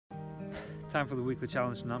Time for the weekly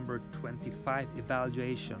challenge number 25,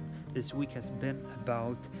 evaluation. This week has been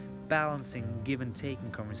about balancing give and take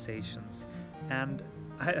in conversations. And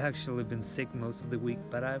I've actually been sick most of the week,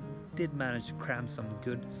 but I did manage to cram some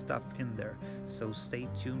good stuff in there. So stay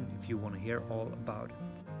tuned if you want to hear all about it.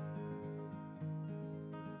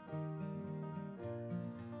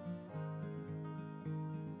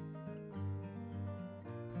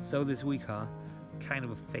 So this week, kind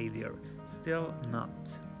of a failure. Still not.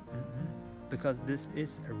 Because this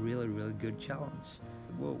is a really good challenge.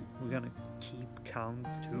 Whoa, we're gonna keep count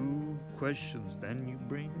 2 questions, then you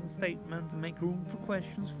bring a statement and make room for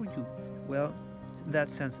questions for you. Well, in that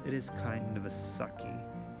sense, it is kind of a sucky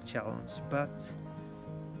challenge, but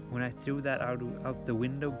when I threw that out the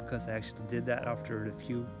window, because I actually did that after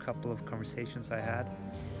the couple of conversations I had,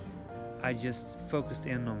 I just focused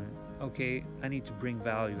in on, okay, I need to bring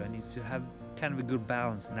value. I need to have kind of a good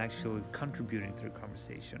balance and actually contributing to the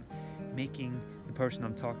conversation, making the person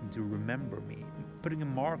I'm talking to remember me, putting a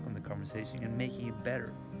mark on the conversation and making it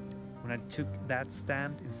better. When I took that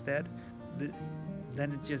stand instead,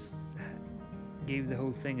 then it just gave the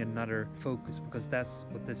whole thing another focus, because that's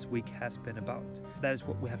what this week has been about. That is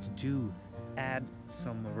what we have to do, add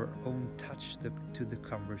some of our own touch to the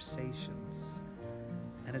conversations.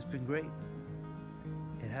 And it's been great.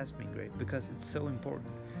 It has been great because it's so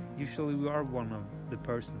important. Usually we are one of the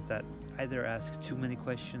persons that either ask too many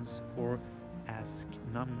questions or ask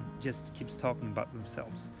none, just keeps talking about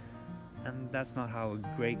themselves. And that's not how a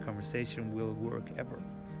great conversation will work ever.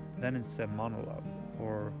 Then it's a monologue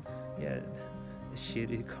or a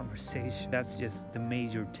shitty conversation. That's just the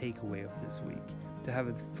major takeaway of this week. To have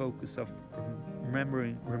a focus of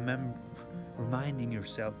reminding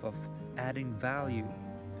yourself of adding value.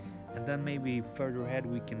 And then maybe further ahead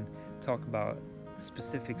we can talk about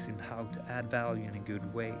specifics in how to add value in a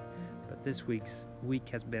good way. But this week's week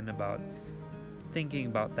has been about thinking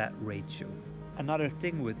about that ratio. Another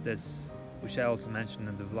thing with this, which I also mentioned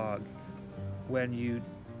in the vlog, when you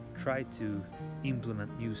try to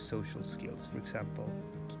implement new social skills, for example,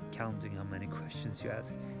 counting how many questions you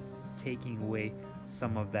ask, taking away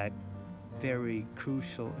some of that very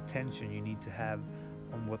crucial attention you need to have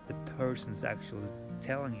on what the person's actually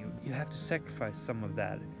telling you. You have to sacrifice some of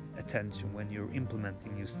that attention when you're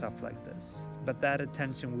implementing new stuff like this. But that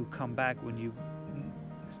attention will come back when you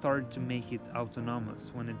started to make it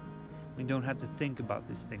autonomous, when you don't have to think about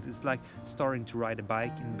these things. It's like starting to ride a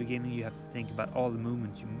bike. In the beginning you have to think about all the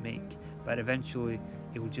movements you make, but eventually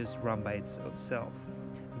it will just run by itself.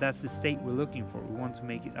 That's the state we're looking for. We want to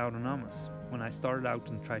make it autonomous. When I started out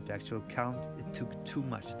and tried to actually count, it took too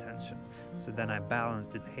much attention. So then I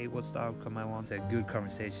balanced it. Hey, what's the outcome I want? A good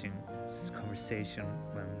conversation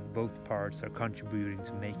when both parts are contributing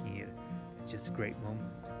to making it just a great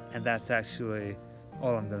moment. And that's actually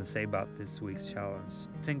all I'm going to say about this week's challenge.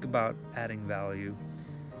 Think about adding value.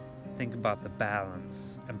 Think about the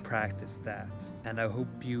balance and practice that. And I hope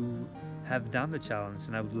you have done the challenge,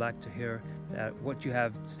 and I would like to hear what you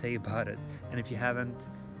have to say about it. And if you haven't,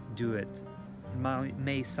 do it. It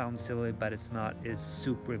may sound silly, but it's not. It's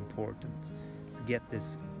super important to get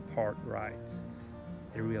this part right.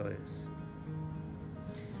 It really is.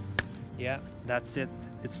 Yeah, that's it.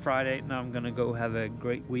 It's Friday. Now I'm gonna go have a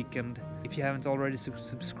great weekend. If you haven't already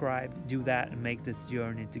subscribed, do that and make this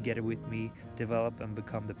journey together with me. Develop and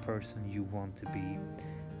become the person you want to be.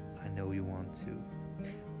 I know you want to.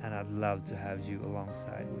 And I'd love to have you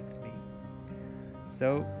alongside with me.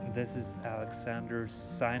 So, this is Alexander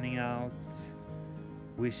signing out.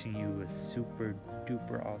 Wishing you a super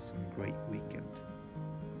duper awesome great weekend.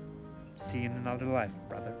 See you in another life,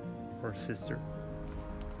 brother or sister.